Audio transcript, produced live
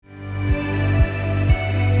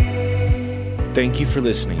Thank you for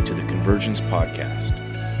listening to the Convergence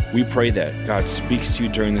Podcast. We pray that God speaks to you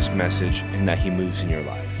during this message and that He moves in your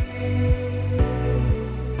life.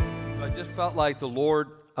 I just felt like the Lord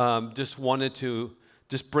just wanted to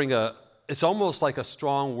just bring it's almost like a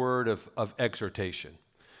strong word of exhortation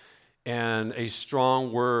and a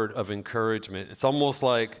strong word of encouragement. It's almost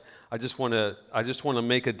like I just want to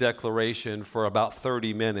make a declaration for about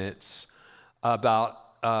 30 minutes about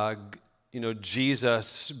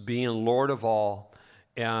Jesus being Lord of all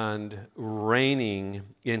and reigning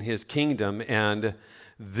in His kingdom. And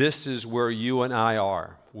this is where you and I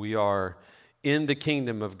are. We are in the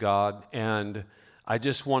kingdom of God. And I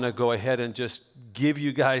just want to go ahead and just give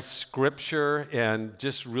you guys scripture and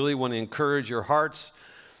just really want to encourage your hearts,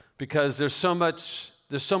 because there's so much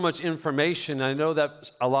information. I know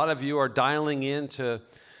that a lot of you are dialing into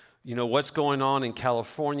what's going on in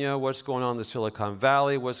California, what's going on in the Silicon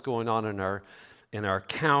Valley, what's going on in our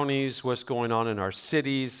counties, what's going on in our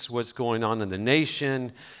cities, what's going on in the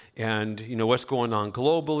nation, and what's going on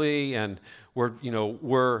globally. And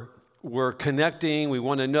we're connecting. We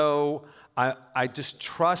want to know. I just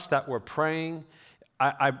trust that we're praying.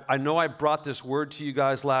 I know I brought this word to you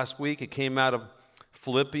guys last week. It came out of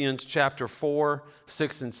Philippians chapter 4,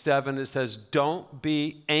 6, and 7. It says, "Don't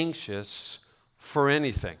be anxious for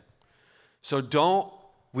anything." So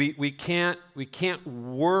we can't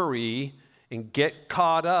worry and get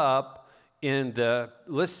caught up in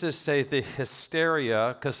let's just say the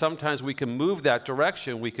hysteria, because sometimes we can move that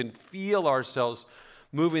direction. We can feel ourselves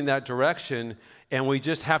moving that direction, and we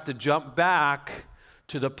just have to jump back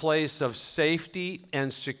to the place of safety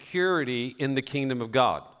and security in the kingdom of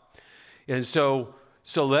God. And so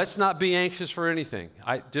let's not be anxious for anything.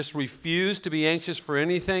 I just refuse to be anxious for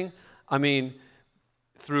anything. I mean,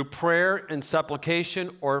 through prayer and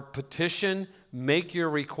supplication or petition, make your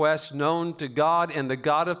requests known to God, and the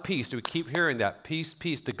God of peace, we keep hearing that, peace,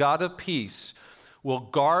 peace, the God of peace will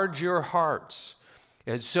guard your hearts.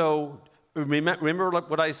 And so remember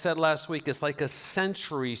what I said last week, it's like a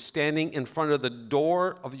sentry standing in front of the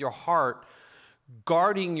door of your heart,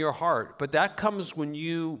 guarding your heart. But that comes when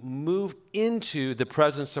you move into the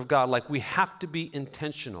presence of God. Like, we have to be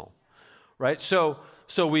intentional, right? So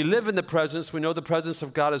we live in the presence. We know the presence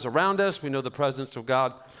of God is around us. We know the presence of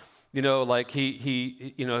God, like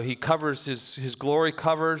he covers his glory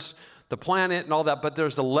covers the planet and all that. But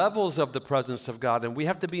there's the levels of the presence of God, and we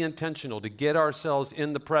have to be intentional to get ourselves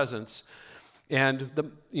in the presence. And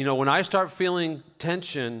when I start feeling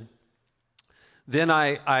tension, then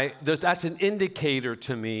that's an indicator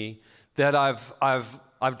to me that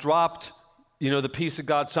I've dropped the peace of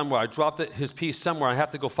God somewhere. I dropped His peace somewhere. I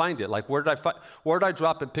have to go find it. Like, where did I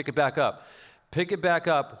drop it? Pick it back up. Pick it back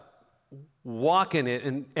up. Walk in it.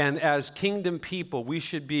 And as kingdom people, we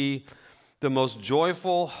should be the most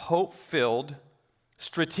joyful, hope-filled,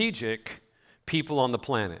 strategic people on the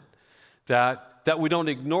planet. That we don't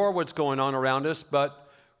ignore what's going on around us, but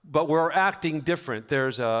we're acting different.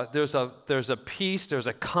 There's a peace, there's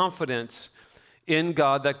a confidence in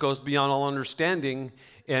God that goes beyond all understanding,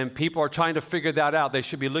 and people are trying to figure that out. They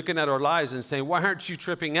should be looking at our lives and saying, "Why aren't you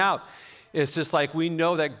tripping out?" It's just like, we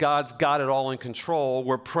know that God's got it all in control.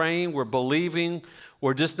 We're praying, we're believing.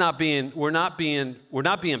 We're not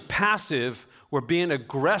being passive. We're being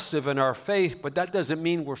aggressive in our faith, but that doesn't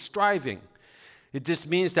mean we're striving. It just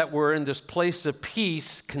means that we're in this place of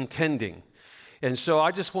peace, contending. And so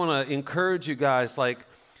I just want to encourage you guys, like,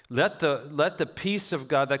 let the peace of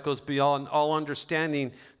God that goes beyond all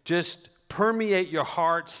understanding just permeate your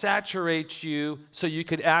heart, saturate you, so you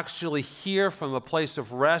could actually hear from a place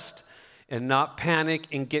of rest and not panic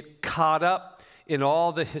and get caught up in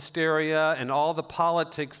all the hysteria and all the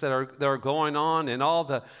politics that are going on, and all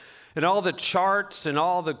the charts and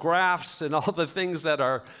all the graphs and all the things that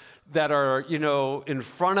are in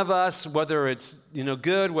front of us, whether it's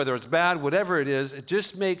good, whether it's bad, whatever it is.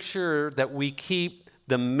 Just make sure that we keep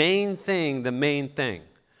the main thing.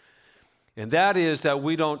 And that is that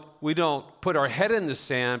we don't put our head in the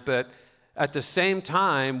sand, but at the same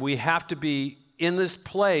time, we have to be in this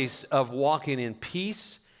place of walking in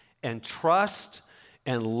peace and trust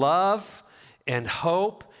and love and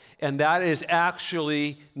hope. And that is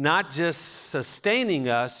actually not just sustaining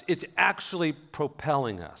us, it's actually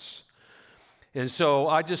propelling us. And so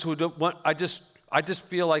I just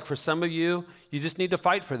feel like for some of you, you just need to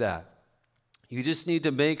fight for that. You just need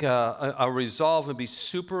to make a resolve and be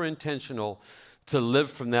super intentional to live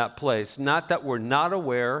from that place. Not that we're not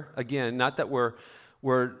aware, again, not that we're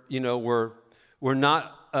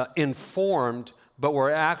not informed, but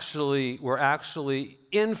we're actually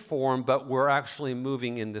informed, but we're actually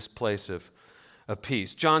moving in this place of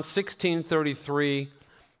peace. John 16:33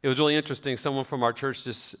 It was really interesting. Someone from our church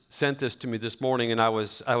just sent this to me this morning, and I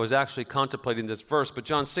was actually contemplating this verse. But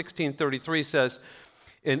John 16:33 says,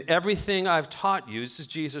 "In everything I've taught you," this is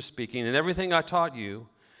Jesus speaking, "in everything I taught you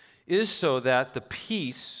is so that the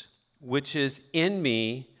peace which is in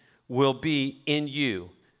me will be in you."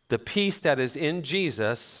 The peace that is in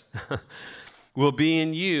Jesus will be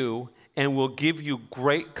in you and will give you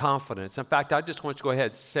great confidence. In fact, I just want you to go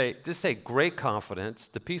ahead and say great confidence.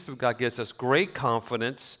 The peace of God gives us great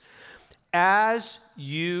confidence as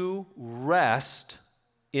you rest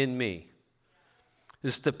in me.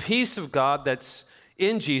 It's the peace of God that's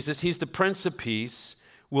in Jesus. He's the Prince of Peace,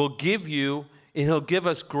 will give you, and he'll give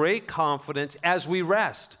us great confidence as we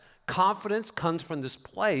rest. Confidence comes from this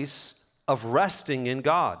place of resting in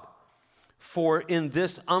God. For in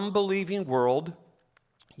this unbelieving world,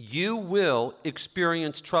 you will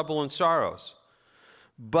experience trouble and sorrows,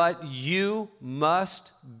 but you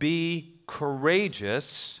must be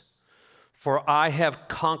courageous, for I have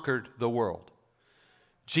conquered the world.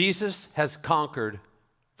 Jesus has conquered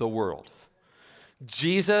the world.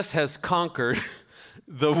 Jesus has conquered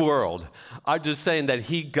the world. I'm just saying that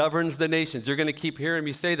he governs the nations. You're going to keep hearing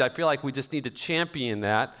me say that. I feel like we just need to champion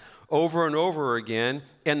that over and over again.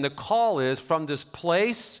 And the call is from this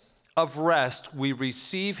place of rest, we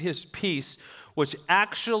receive his peace, which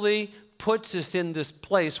actually puts us in this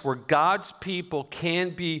place where God's people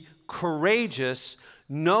can be courageous,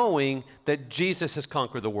 knowing that Jesus has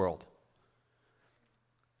conquered the world.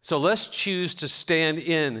 So let's choose to stand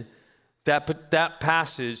in that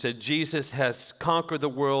passage that Jesus has conquered the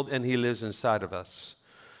world and he lives inside of us.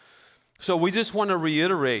 So we just want to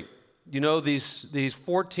reiterate, these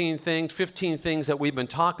 14 things, 15 things that we've been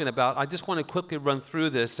talking about. I just want to quickly run through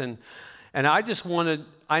this, and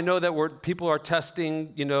I know that people are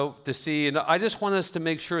testing, to see, and I just want us to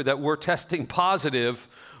make sure that we're testing positive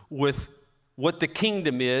with what the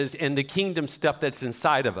kingdom is and the kingdom stuff that's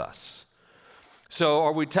inside of us. So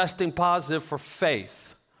are we testing positive for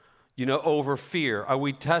faith, over fear? Are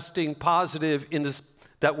we testing positive in this,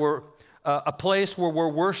 that we're a place where we're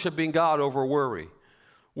worshiping God over worry?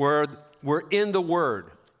 Where we're in the Word,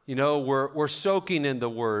 we're soaking in the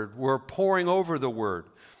Word, we're pouring over the Word,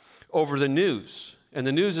 over the news. And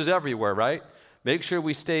the news is everywhere, right? Make sure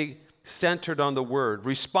we stay centered on the Word,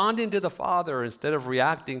 responding to the Father instead of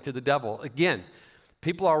reacting to the devil. Again,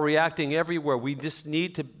 people are reacting everywhere. We just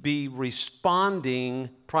need to be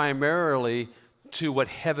responding primarily to what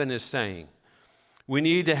heaven is saying. We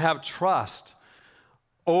need to have trust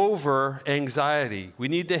over anxiety. We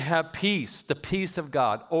need to have peace, the peace of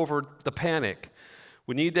God, over the panic.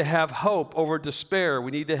 We need to have hope over despair.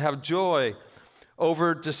 We need to have joy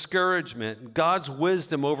over discouragement, God's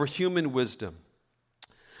wisdom over human wisdom.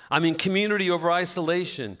 Community over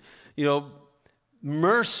isolation,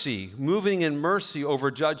 mercy, moving in mercy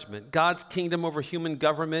over judgment, God's kingdom over human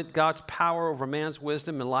government, God's power over man's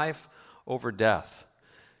wisdom, and life over death.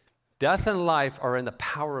 Death and life are in the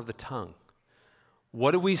power of the tongue.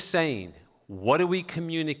 What are we saying? What are we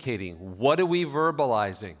communicating? What are we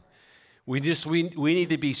verbalizing? We need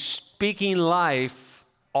to be speaking life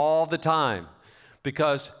all the time,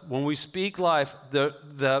 because when we speak life,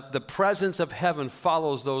 the presence of heaven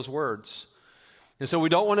follows those words. And so we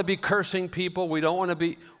don't want to be cursing people.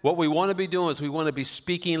 What we want to be doing is we want to be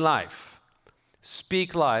speaking life.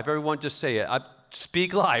 Speak life. Everyone just say it.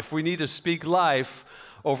 Speak life. We need to speak life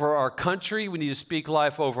over our country. We need to speak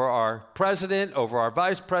life over our president, over our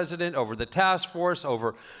vice president, over the task force,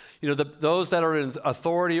 over those that are in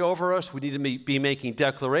authority over us. We need to be making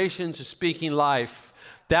declarations, speaking life.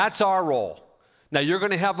 That's our role. Now, you're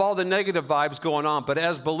going to have all the negative vibes going on, but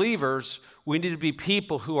as believers, we need to be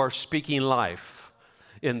people who are speaking life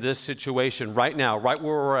in this situation right now, right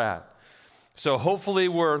where we're at. So hopefully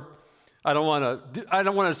I don't want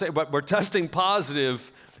to say, but we're testing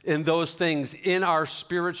positive in those things in our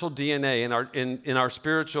spiritual DNA, in our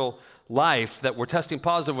spiritual life, that we're testing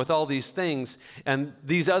positive with all these things, and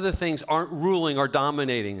these other things aren't ruling or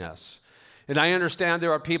dominating us. And I understand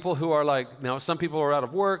there are people who are like, now some people are out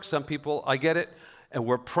of work, some people, I get it, and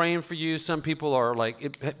we're praying for you. Some people are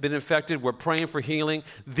been infected, we're praying for healing.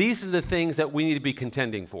 These are the things that we need to be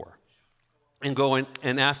contending for and going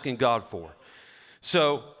and asking God for.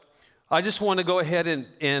 So I just want to go ahead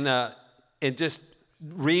and just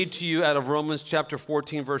read to you out of Romans chapter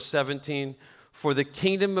 14, verse 17. For the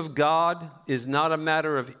kingdom of God is not a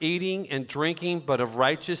matter of eating and drinking, but of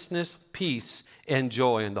righteousness, peace, and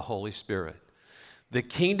joy in the Holy Spirit. The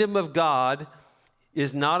kingdom of God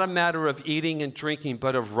is not a matter of eating and drinking,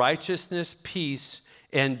 but of righteousness, peace,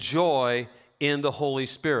 and joy in the Holy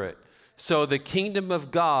Spirit. So the kingdom of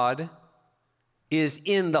God is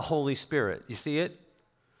in the Holy Spirit. You see it?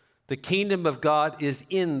 The kingdom of God is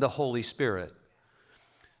in the Holy Spirit.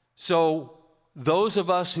 So those of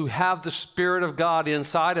us who have the Spirit of God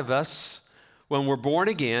inside of us, when we're born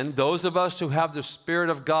again, those of us who have the Spirit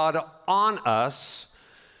of God on us,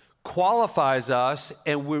 qualifies us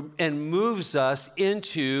and moves us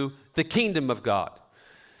into the kingdom of God.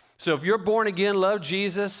 So if you're born again, love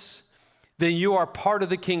Jesus, then you are part of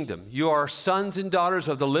the kingdom. You are sons and daughters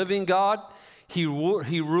of the living God. He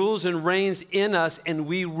rules and reigns in us, and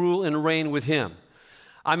we rule and reign with him.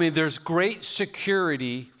 I mean, there's great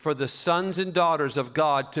security for the sons and daughters of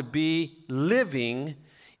God to be living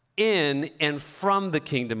in and from the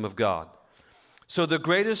kingdom of God. So the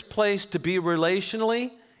greatest place to be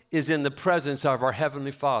relationally is in the presence of our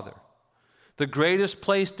Heavenly Father. The greatest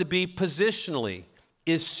place to be positionally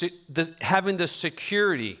is having the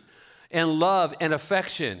security and love and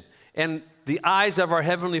affection and the eyes of our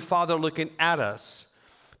Heavenly Father looking at us.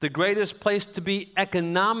 The greatest place to be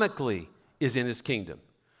economically is in his kingdom.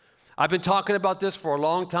 I've been talking about this for a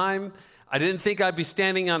long time. I didn't think I'd be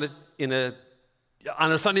standing on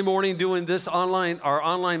a Sunday morning doing this online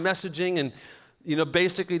messaging and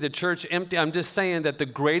basically the church empty. I'm just saying that the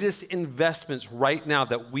greatest investments right now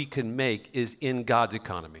that we can make is in God's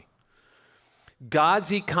economy.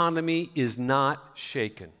 God's economy is not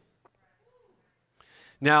shaken.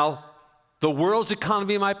 Now, the world's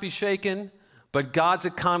economy might be shaken, but God's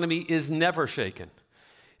economy is never shaken.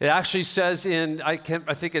 It actually says I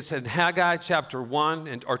think it's in Haggai chapter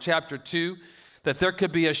 1 or chapter 2, that there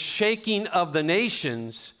could be a shaking of the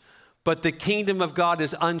nations, but the kingdom of God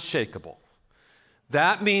is unshakable.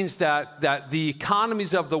 That means that the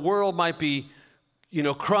economies of the world might be,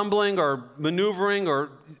 crumbling or maneuvering or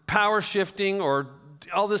power shifting or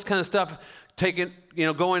all this kind of stuff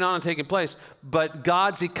going on and taking place. But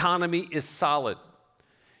God's economy is solid.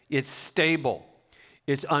 It's stable.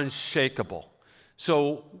 It's unshakable.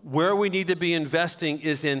 So where we need to be investing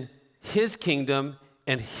is in his kingdom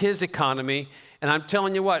and his economy. And I'm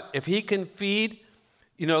telling you what, if he can feed,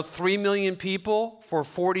 3 million people for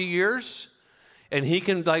 40 years, and he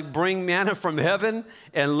can bring manna from heaven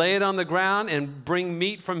and lay it on the ground and bring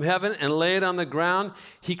meat from heaven and lay it on the ground,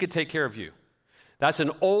 he could take care of you. That's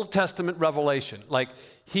an Old Testament revelation.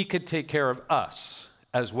 He could take care of us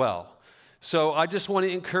as well. So I just want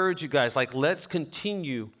to encourage you guys, let's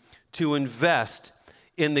continue to invest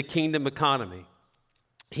in the kingdom economy.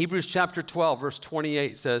 Hebrews chapter 12, verse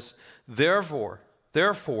 28 says, Therefore,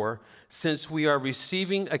 since we are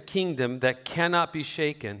receiving a kingdom that cannot be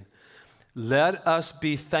shaken, let us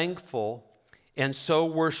be thankful and so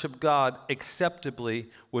worship God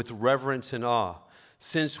acceptably with reverence and awe,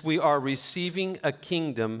 since we are receiving a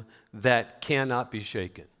kingdom that cannot be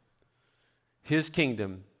shaken. His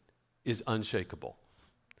kingdom is unshakable.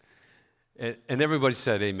 And everybody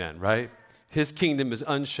said amen, right? His kingdom is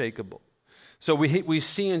unshakable. So we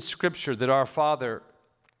see in Scripture that our Father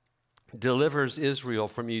delivers Israel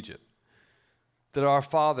from Egypt, that our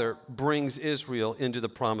Father brings Israel into the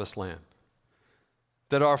promised land,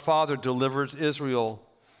 that our Father delivers Israel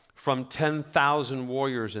from 10,000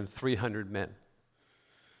 warriors and 300 men.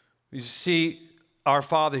 You see, our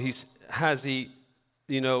Father, he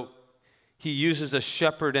uses a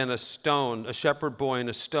shepherd and a stone, a shepherd boy and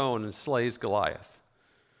a stone, and slays Goliath.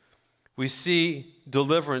 We see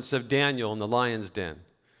deliverance of Daniel in the lion's den.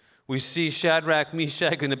 We see Shadrach,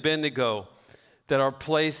 Meshach, and Abednego that are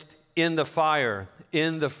placed in the fire,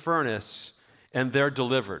 in the furnace, and they're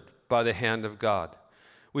delivered by the hand of God.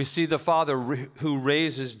 We see the Father who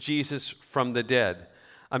raises Jesus from the dead.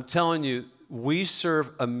 I'm telling you, we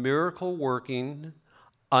serve a miracle-working,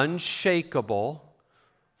 unshakable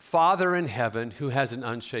Father in heaven who has an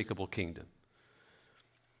unshakable kingdom.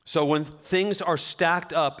 So when things are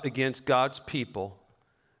stacked up against God's people,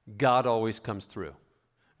 God always comes through.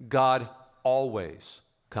 God always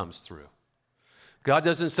comes through. God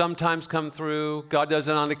doesn't sometimes come through. God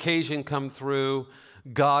doesn't on occasion come through.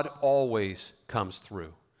 God always comes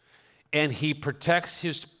through. And he protects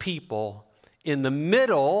his people in the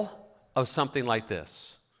middle of something like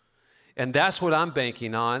this. And that's what I'm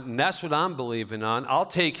banking on, and that's what I'm believing on. I'll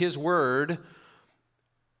take his word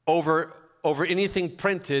over anything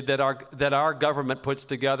printed that our government puts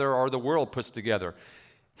together or the world puts together.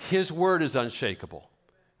 His word is unshakable.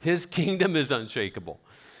 His kingdom is unshakable.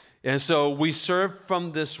 And so we serve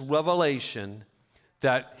from this revelation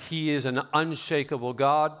that he is an unshakable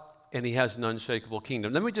God and he has an unshakable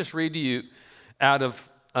kingdom. Let me just read to you out of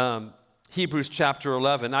Hebrews chapter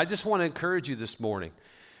 11. I just want to encourage you this morning.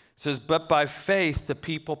 It says, but by faith the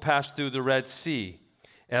people passed through the Red Sea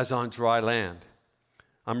as on dry land.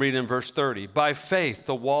 I'm reading in verse 30. By faith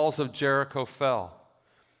the walls of Jericho fell.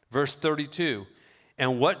 Verse 32.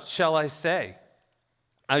 And what shall I say?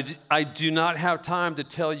 I do not have time to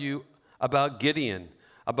tell you about Gideon,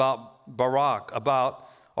 about Barak, about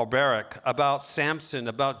about Samson,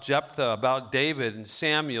 about Jephthah, about David and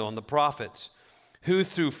Samuel and the prophets, who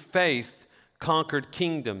through faith conquered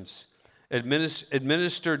kingdoms,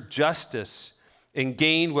 administered justice, and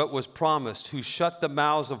gained what was promised, who shut the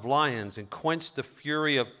mouths of lions and quenched the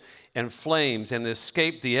fury and flames and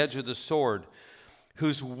escaped the edge of the sword,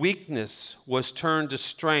 whose weakness was turned to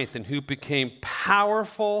strength, and who became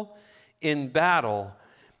powerful in battle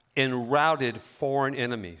and routed foreign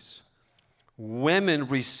enemies. Women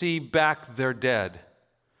received back their dead,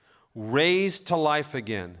 raised to life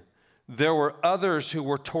again. There were others who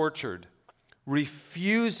were tortured,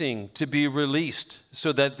 refusing to be released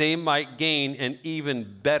so that they might gain an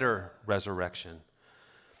even better resurrection.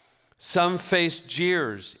 Some faced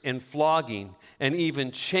jeers and flogging and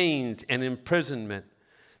even chains and imprisonment.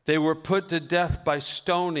 They were put to death by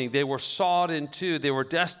stoning. They were sawed in two. They were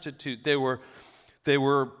destitute. They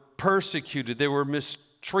were persecuted. They were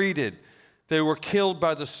mistreated. They were killed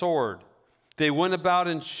by the sword. They went about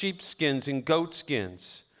in sheepskins and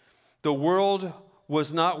goatskins. The world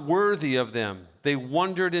was not worthy of them. They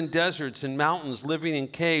wandered in deserts and mountains, living in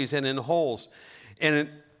caves and in holes. And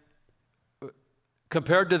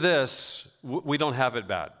compared to this, we don't have it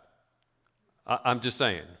bad. I'm just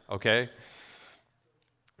saying, okay?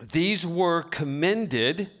 These were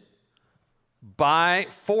commended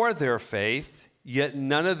for their faith, yet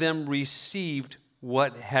none of them received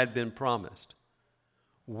what had been promised.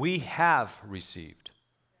 We have received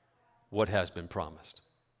what has been promised.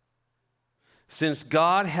 Since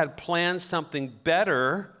God had planned something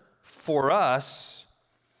better for us,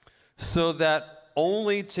 so that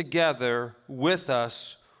only together with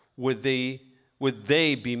us would they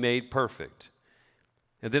be made perfect.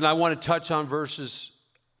 And then I want to touch on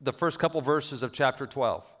the first couple verses of chapter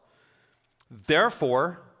 12.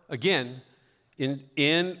 Therefore, again,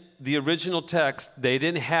 in the original text, they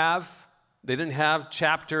didn't have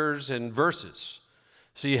chapters and verses.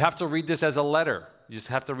 So you have to read this as a letter. You just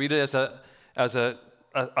have to read it as a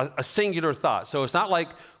singular thought. So it's not like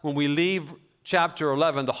when we leave chapter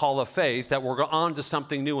 11, the Hall of Faith, that we're on to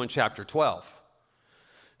something new in chapter 12.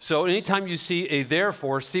 So anytime you see a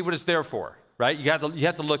therefore, see what it's there for, right? You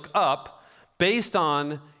have to look up based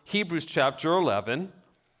on Hebrews chapter 11.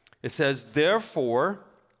 It says, therefore,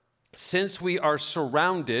 since we are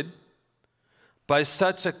surrounded by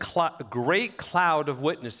such a great cloud of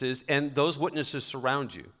witnesses, and those witnesses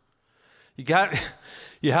surround you,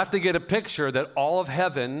 you have to get a picture that all of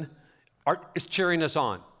heaven is cheering us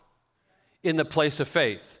on in the place of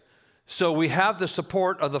faith. So we have the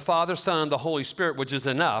support of the Father, Son, and the Holy Spirit, which is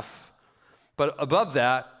enough. But above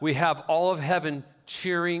that, we have all of heaven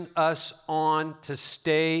cheering us on to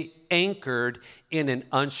stay anchored in an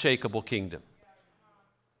unshakable kingdom.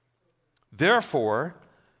 Therefore,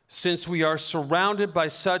 since we are surrounded by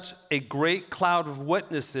such a great cloud of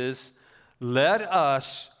witnesses, let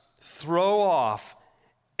us throw off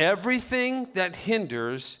everything that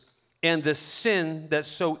hinders and the sin that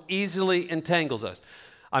so easily entangles us.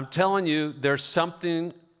 I'm telling you, there's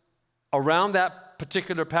something around that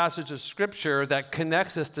particular passage of Scripture that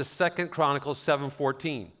connects us to 2 Chronicles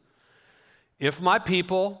 7:14. If my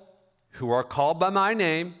people who are called by my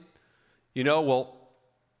name, will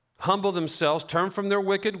humble themselves, turn from their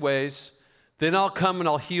wicked ways, then I'll come and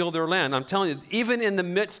I'll heal their land. I'm telling you, even in the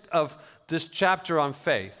midst of this chapter on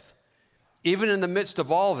faith, even in the midst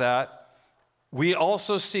of all that, we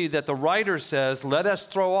also see that the writer says, let us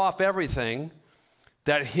throw off everything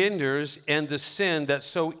that hinders and the sin that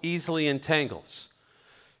so easily entangles.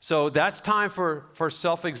 So that's time for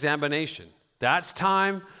self-examination. That's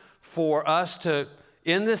time for us to,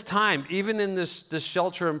 in this time, even in this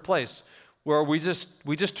shelter in place, where we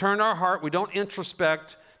just turn our heart, we don't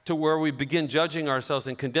introspect to where we begin judging ourselves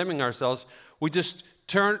and condemning ourselves. We just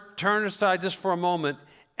turn aside just for a moment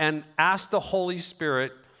and ask the Holy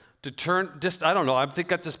Spirit to I think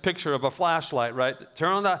got this picture of a flashlight, right?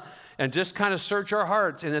 Turn on that and just kind of search our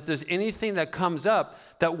hearts. And if there's anything that comes up,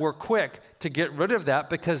 that we're quick to get rid of that,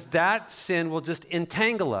 because that sin will just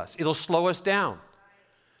entangle us. It'll slow us down.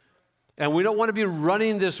 And we don't want to be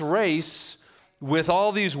running this race with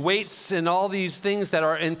all these weights and all these things that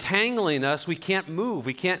are entangling us. We can't move.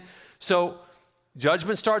 So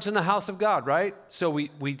judgment starts in the house of God, right? So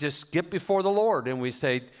we just get before the Lord and we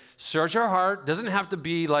say, search our heart. Doesn't have to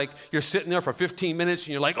be like you're sitting there for 15 minutes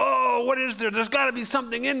and you're like, oh, what is there? There's got to be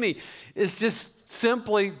something in me. It's just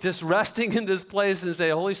simply just resting in this place and say,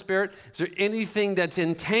 Holy Spirit, is there anything that's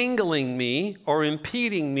entangling me or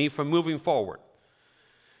impeding me from moving forward?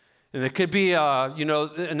 And it could be,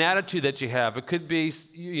 an attitude that you have. It could be,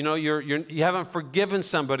 you haven't forgiven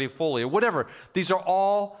somebody fully or whatever. These are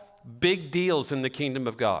all big deals in the kingdom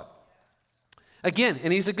of God. Again,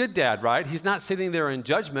 and he's a good dad, right? He's not sitting there in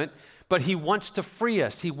judgment, but he wants to free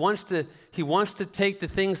us. He wants to take the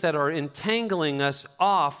things that are entangling us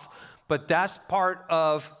off, but that's part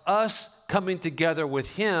of us coming together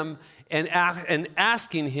with him and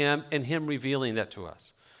asking him and him revealing that to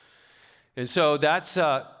us. And so that's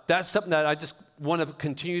something that I just want to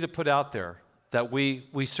continue to put out there, that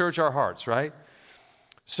we search our hearts, right?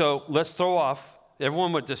 So let's throw off,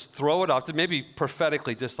 everyone would just throw it off, maybe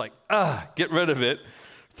prophetically just like, get rid of it.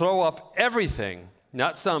 Throw off everything,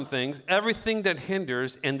 not some things, everything that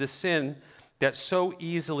hinders and the sin that so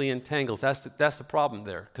easily entangles. That's the problem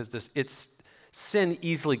there, because sin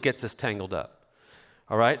easily gets us tangled up.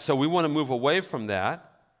 All right, so we want to move away from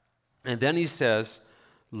that. And then he says,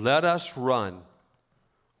 let us run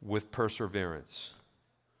with perseverance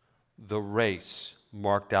the race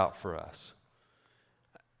marked out for us.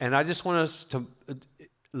 And I just want us to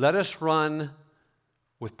let us run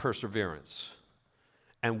with perseverance.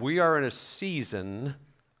 And we are in a season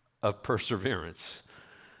of perseverance.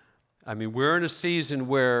 I mean, we're in a season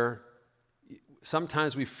where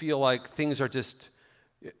sometimes we feel like things are just,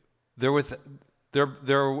 they're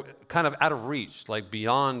kind of out of reach, like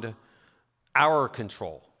beyond our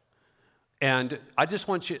control. And I just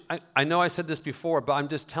want you, I know I said this before, but I'm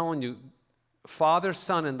just telling you, Father,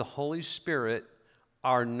 Son, and the Holy Spirit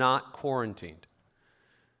are not quarantined.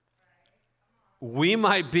 We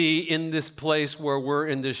might be in this place where we're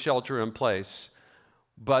in this shelter in place,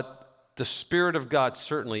 but the Spirit of God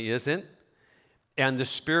certainly isn't, and the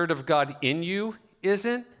Spirit of God in you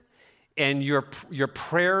isn't, and your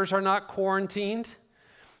prayers are not quarantined,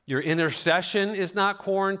 your intercession is not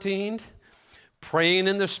quarantined, praying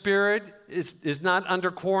in the Spirit is not under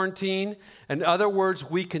quarantine. In other words,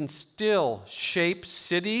 we can still shape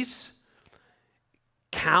cities,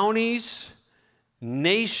 counties,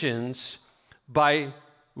 nations by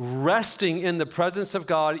resting in the presence of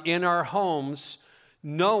God in our homes,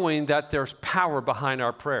 knowing that there's power behind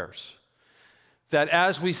our prayers. That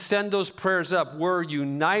as we send those prayers up, we're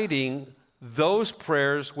uniting those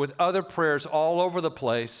prayers with other prayers all over the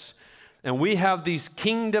place. And we have these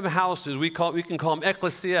kingdom houses. We can call them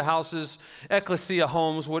ecclesia houses, ecclesia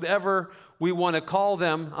homes, whatever we want to call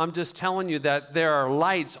them. I'm just telling you that there are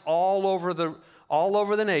lights all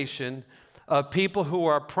over the nation of people who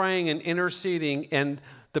are praying and interceding, and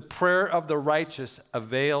the prayer of the righteous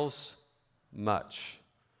avails much.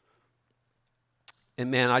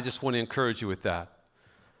 And man, I just want to encourage you with that.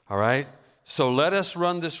 All right? So let us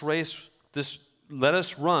run this race, let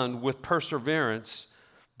us run with perseverance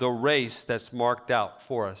the race that's marked out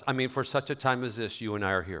for us. I mean, for such a time as this, you and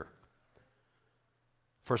I are here.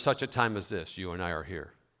 For such a time as this, you and I are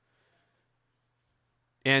here.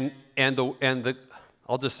 And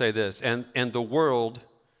I'll just say this, and the world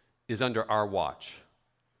is under our watch.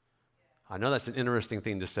 I know that's an interesting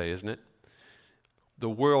thing to say, isn't it? The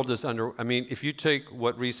world is under, I mean, if you take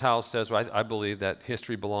what Reese House says, I believe that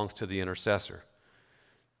history belongs to the intercessor,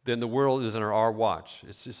 then the world is under our watch.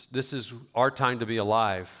 It's just, this is our time to be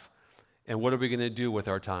alive, and what are we going to do with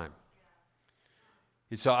our time?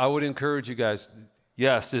 And so I would encourage you guys,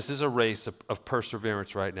 yes, this is a race of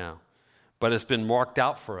perseverance right now, but it's been marked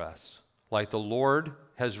out for us. Like the Lord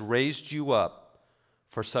has raised you up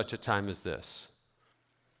for such a time as this.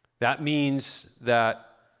 That means that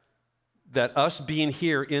us being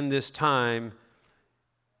here in this time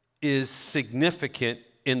is significant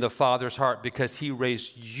in the Father's heart because he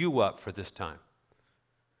raised you up for this time.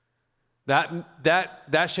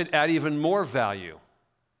 That should add even more value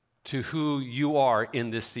to who you are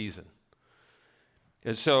in this season.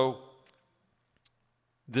 And so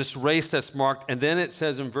this race that's marked, and then it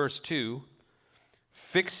says in verse 2,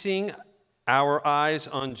 fixing our eyes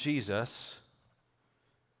on Jesus,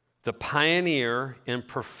 the pioneer and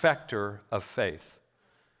perfecter of faith.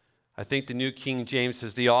 I think the New King James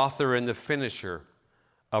says the author and the finisher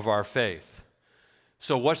of our faith.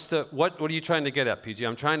 So what are you trying to get at, PG?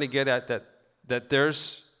 I'm trying to get at that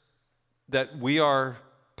we are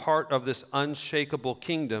part of this unshakable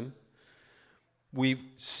kingdom. We've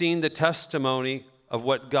seen the testimony of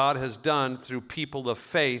what God has done through people of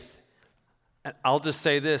faith. And I'll just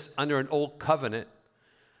say this, under an old covenant,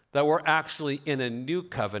 that we're actually in a new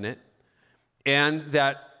covenant, and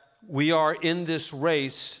that we are in this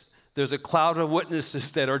race. There's a cloud of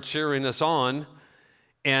witnesses that are cheering us on,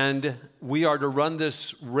 and we are to run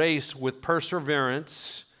this race with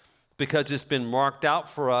perseverance because it's been marked out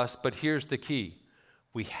for us. But here's the key.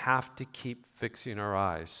 We have to keep fixing our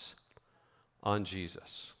eyes on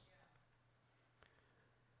Jesus.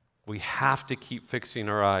 We have to keep fixing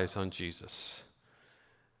our eyes on Jesus.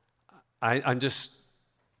 I just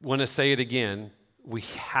want to say it again. We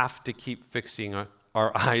have to keep fixing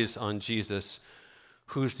our eyes on Jesus,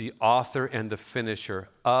 who's the author and the finisher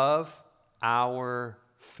of our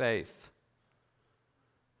faith.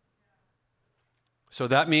 So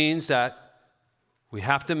that means that we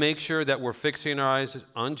have to make sure that we're fixing our eyes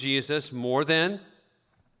on Jesus more than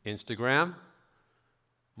Instagram,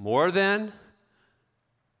 more than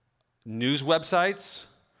news websites,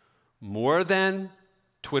 more than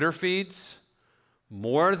Twitter feeds,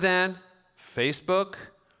 more than Facebook,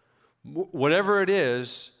 whatever it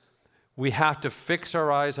is, we have to fix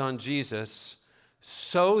our eyes on Jesus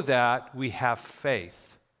so that we have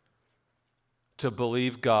faith to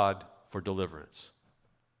believe God for deliverance.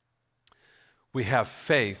 We have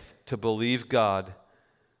faith to believe God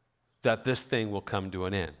that this thing will come to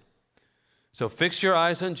an end. So fix your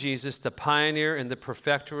eyes on Jesus, the pioneer and the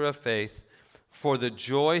perfecter of faith. For the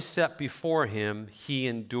joy set before him, he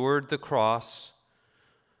endured the cross,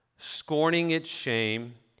 scorning its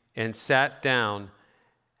shame, and sat down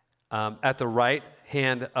at the right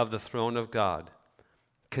hand of the throne of God.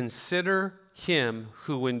 Consider him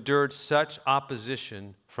who endured such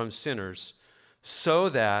opposition from sinners, so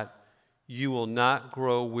that you will not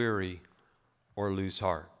grow weary or lose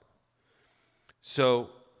heart. So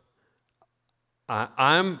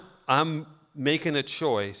I'm making a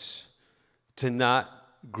choice to not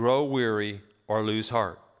grow weary or lose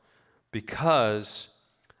heart, because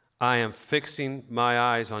I am fixing my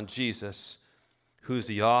eyes on Jesus, who's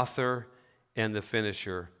the author and the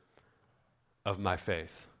finisher of my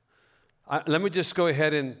faith. Let me just go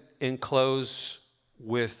ahead and close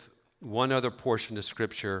with one other portion of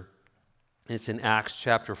Scripture. It's in Acts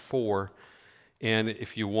chapter 4, and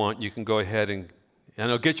if you want, you can go ahead and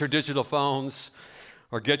get your digital phones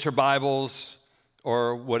or get your Bibles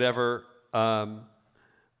or whatever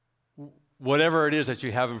it is that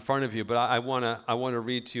you have in front of you. But I want to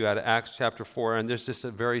read to you out of Acts chapter 4, and there's just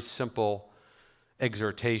a very simple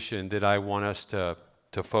exhortation that I want us to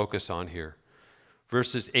focus on here.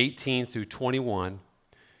 Verses 18 through 21,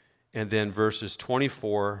 and then verses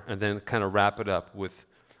 24, and then kind of wrap it up with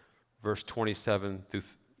verse 27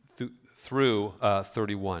 through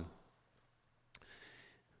 31.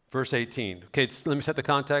 Verse 18. Okay, let me set the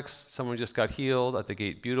context. Someone just got healed at the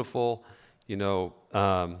gate beautiful.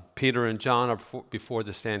 Peter and John are before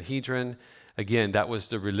the Sanhedrin. Again, that was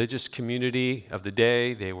the religious community of the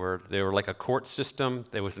day. They were like a court system.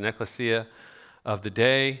 There was an ecclesia of the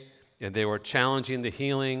day, and they were challenging the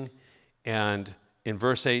healing. And in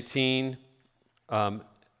verse 18, at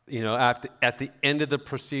the end of the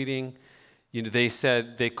proceeding,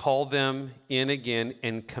 they called them in again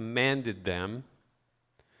and commanded them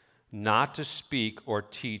not to speak or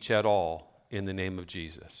teach at all in the name of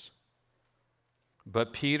Jesus.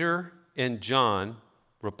 But Peter and John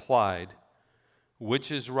replied,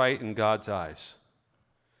 "Which is right in God's eyes?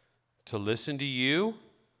 To listen to you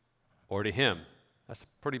or to him?" That's a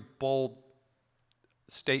pretty bold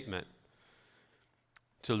statement.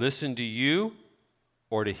 To listen to you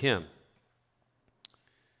or to him?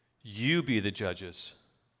 You be the judges.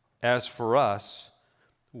 As for us,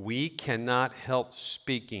 we cannot help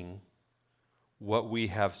speaking what we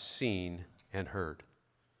have seen and heard.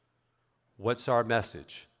 What's our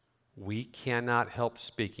message? We cannot help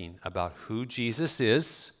speaking about who Jesus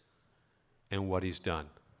is and what he's done.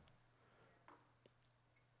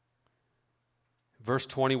 Verse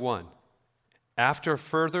 21, after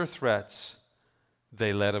further threats,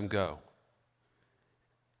 they let him go.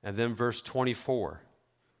 And then verse 24,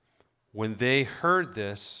 when they heard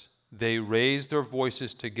this, they raised their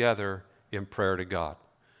voices together in prayer to God,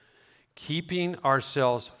 keeping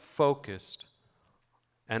ourselves focused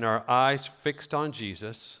and our eyes fixed on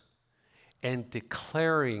Jesus and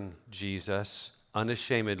declaring Jesus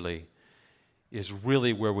unashamedly is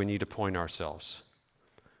really where we need to point ourselves.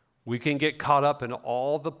 We can get caught up in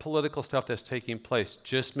all the political stuff that's taking place.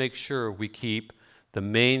 Just make sure we keep the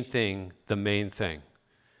main thing,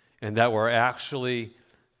 and that we're actually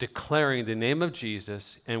declaring the name of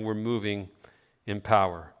Jesus and we're moving in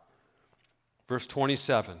power. Verse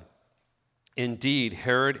 27, indeed,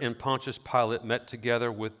 Herod and Pontius Pilate met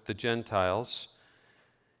together with the Gentiles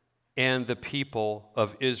and the people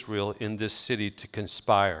of Israel in this city to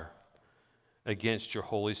conspire against your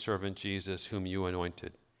holy servant Jesus, whom you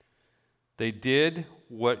anointed. They did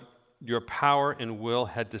what your power and will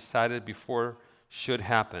had decided before should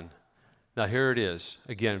happen. Now here it is.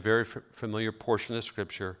 Again, very familiar portion of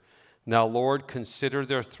Scripture. Now, Lord, consider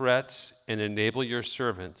their threats and enable your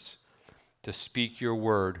servants to speak your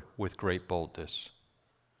word with great boldness.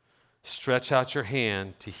 stretch out your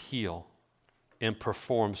hand to heal and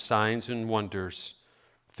perform signs and wonders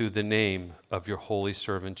through the name of your holy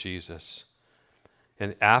servant Jesus.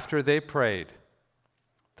 And after they prayed,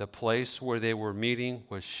 the place where they were meeting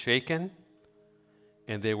was shaken,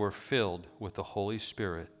 and they were filled with the Holy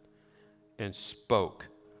Spirit and spoke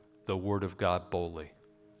the word of God boldly.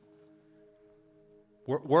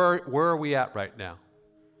 Where are we at right now?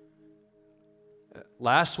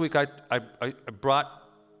 Last week I brought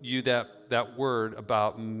you that word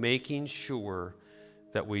about making sure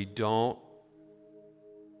that we don't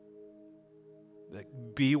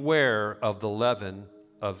beware of the leaven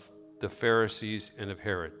of the Pharisees and of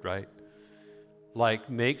Herod, right? Like,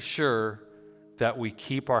 make sure that we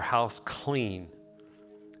keep our house clean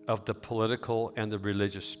of the political and the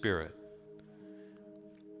religious spirit.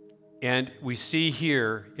 And we see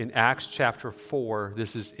here in Acts chapter 4,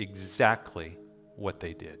 this is exactly what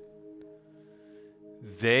they did.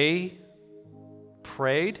 They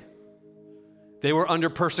prayed. They were under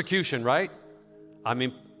persecution, right? I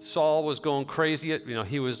mean, Saul was going crazy.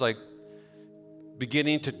 He was like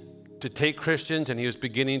beginning to take Christians, and he was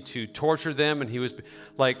beginning to torture them, and he was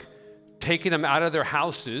like taking them out of their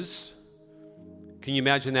houses. Can you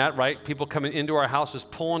imagine that, right? People coming into our houses,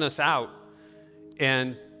 pulling us out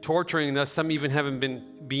and torturing us. Some even haven't been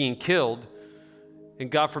being killed. And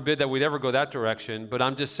God forbid that we'd ever go that direction. But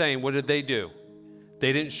I'm just saying, what did they do?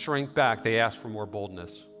 They didn't shrink back. They asked for more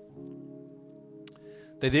boldness.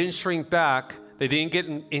 They didn't shrink back. They didn't get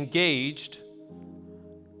engaged.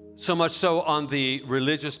 So much so on the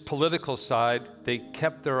religious, political side, they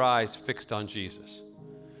kept their eyes fixed on Jesus.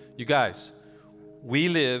 You guys, we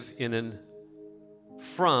live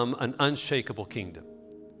from an unshakable kingdom.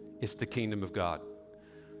 It's the kingdom of God.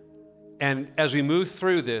 And as we move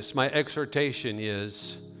through this, my exhortation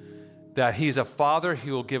is that He's a Father.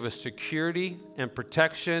 He will give us security and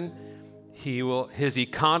protection. His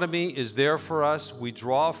economy is there for us. We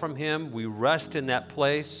draw from Him. We rest in that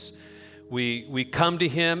place. We come to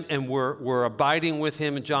Him, and we're abiding with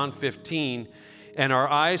Him in John 15. And our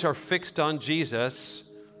eyes are fixed on Jesus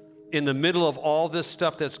in the middle of all this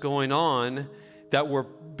stuff that's going on, that we're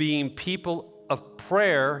being people of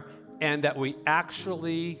prayer, and that we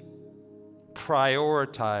actually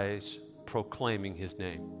prioritize proclaiming His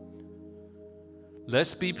name.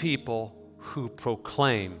 Let's be people who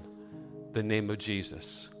proclaim the name of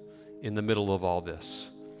Jesus in the middle of all this.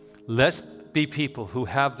 Let's be people who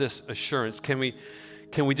have this assurance. Can we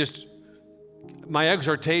just, my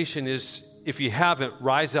exhortation is, if you haven't,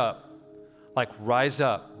 rise up. Like, rise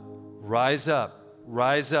up, rise up,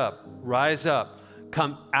 rise up, rise up.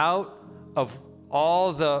 Come out of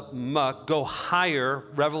all the muck, go higher.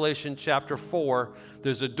 Revelation chapter 4,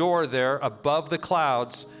 there's a door there above the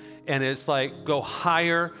clouds, and it's like, go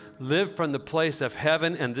higher, live from the place of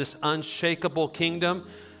heaven and this unshakable kingdom.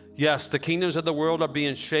 Yes, the kingdoms of the world are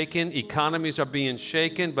being shaken, economies are being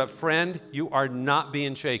shaken, but friend, you are not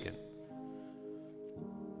being shaken.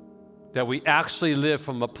 That we actually live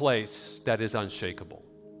from a place that is unshakable.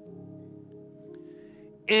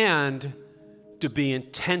 And to be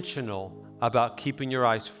intentional about keeping your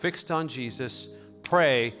eyes fixed on Jesus,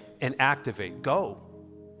 pray, and activate. Go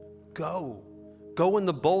in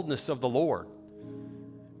the boldness of the Lord.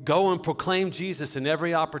 Go and proclaim Jesus in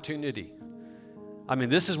every opportunity. I mean,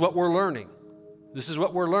 this is what we're learning.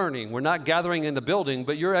 We're not gathering in the building,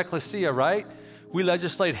 but you're ecclesia, right? We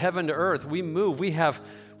legislate heaven to earth. We move. We have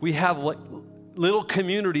like little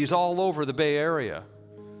communities all over the Bay Area.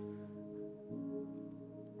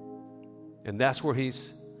 And that's where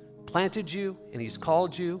He's planted you, and He's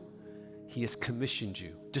called you. He has commissioned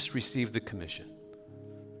you. Just receive the commission.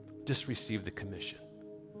 Just receive the commission.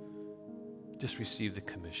 Just receive the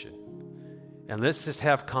commission. And let's just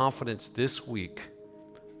have confidence this week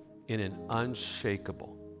in an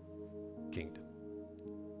unshakable kingdom.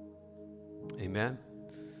 Amen.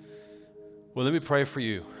 Well, let me pray for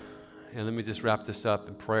you, and let me just wrap this up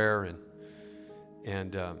in prayer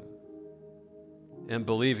and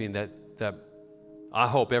believing that I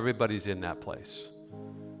hope everybody's in that place.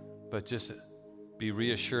 But just be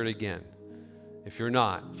reassured again. If you're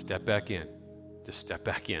not, step back in. Just step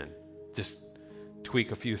back in. Just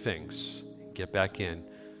tweak a few things. Get back in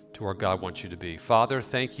to where God wants you to be. Father,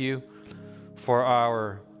 thank you for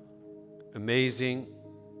our amazing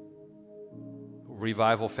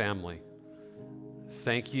revival family.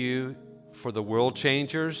 Thank you for the world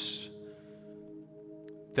changers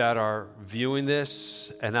that are viewing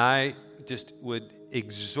this, and I just would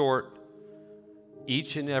exhort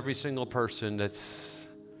each and every single person that's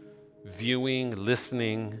viewing,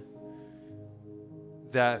 listening,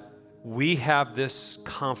 that we have this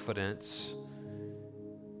confidence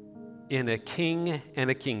in a king and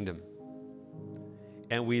a kingdom.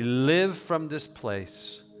 And we live from this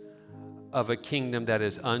place of a kingdom that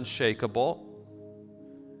is unshakable,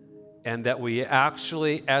 and that we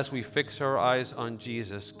actually, as we fix our eyes on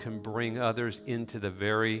Jesus, can bring others into the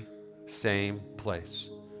very same place.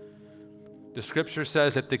 The scripture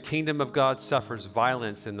says that the kingdom of God suffers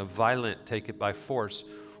violence, and the violent take it by force.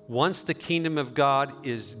 Once the kingdom of God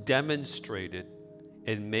is demonstrated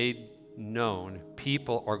and made known,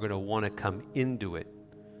 people are going to want to come into it.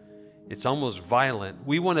 It's almost violent.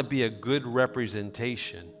 We want to be a good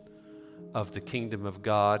representation of the kingdom of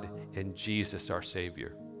God and Jesus, our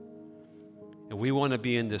Savior. And we want to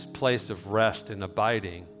be in this place of rest and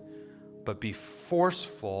abiding, but be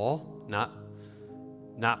forceful, not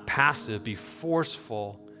passive, be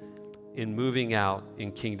forceful in moving out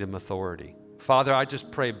in kingdom authority. Father, I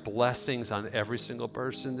just pray blessings on every single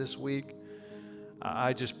person this week.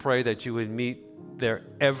 I just pray that you would meet their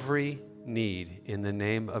every need in the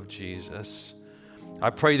name of Jesus.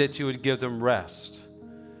 I pray that you would give them rest.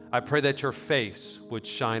 I pray that your face would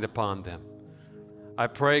shine upon them. I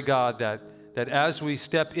pray, God, that as we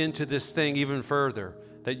step into this thing even further,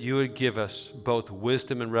 that you would give us both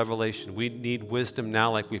wisdom and revelation. We need wisdom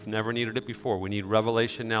now like we've never needed it before. We need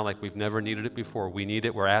revelation now like we've never needed it before. We need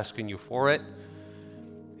it. We're asking you for it.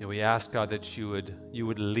 And we ask, God, that you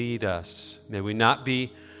would lead us. May we not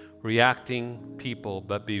be reacting people,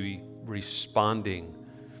 but be responding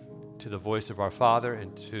to the voice of our Father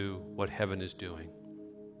and to what heaven is doing.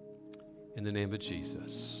 In the name of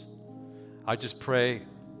Jesus. I just pray,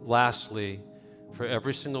 lastly, for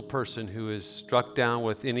every single person who is struck down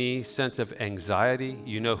with any sense of anxiety.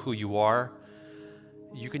 You know who you are.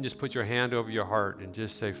 You can just put your hand over your heart and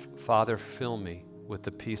just say, Father, fill me with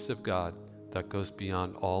the peace of God that goes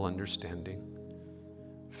beyond all understanding.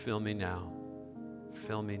 Fill me now.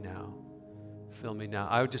 Fill me now. Fill me now.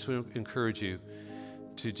 I would just encourage you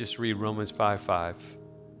to just read Romans 5:5.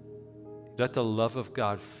 Let the love of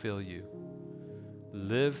God fill you.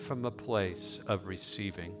 Live from a place of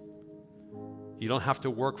receiving. You don't have to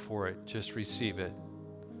work for it, just receive it.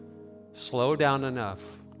 Slow down enough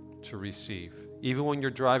to receive. Even when you're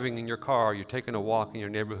driving in your car, you're taking a walk in your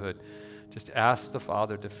neighborhood, just ask the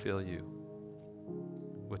Father to fill you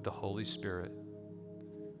with the Holy Spirit.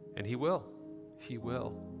 And He will. He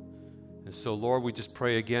will. And so, Lord, we just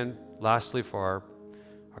pray again, lastly, for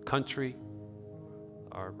our country,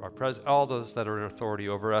 our president, all those that are in authority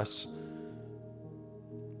over us.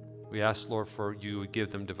 We ask, Lord, for you would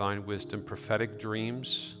give them divine wisdom, prophetic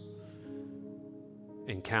dreams,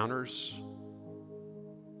 encounters.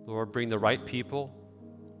 Lord, bring the right people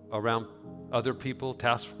around other people,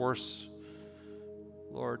 task force.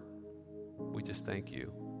 Lord, we just thank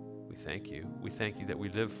you. We thank you. We thank you that we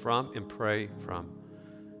live from and pray from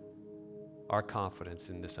our confidence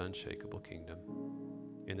in this unshakable kingdom.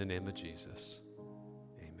 In the name of Jesus.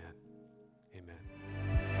 Amen. Amen.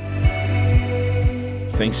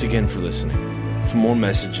 Thanks again for listening. For more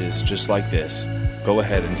messages just like this, go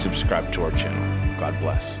ahead and subscribe to our channel. God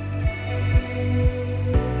bless.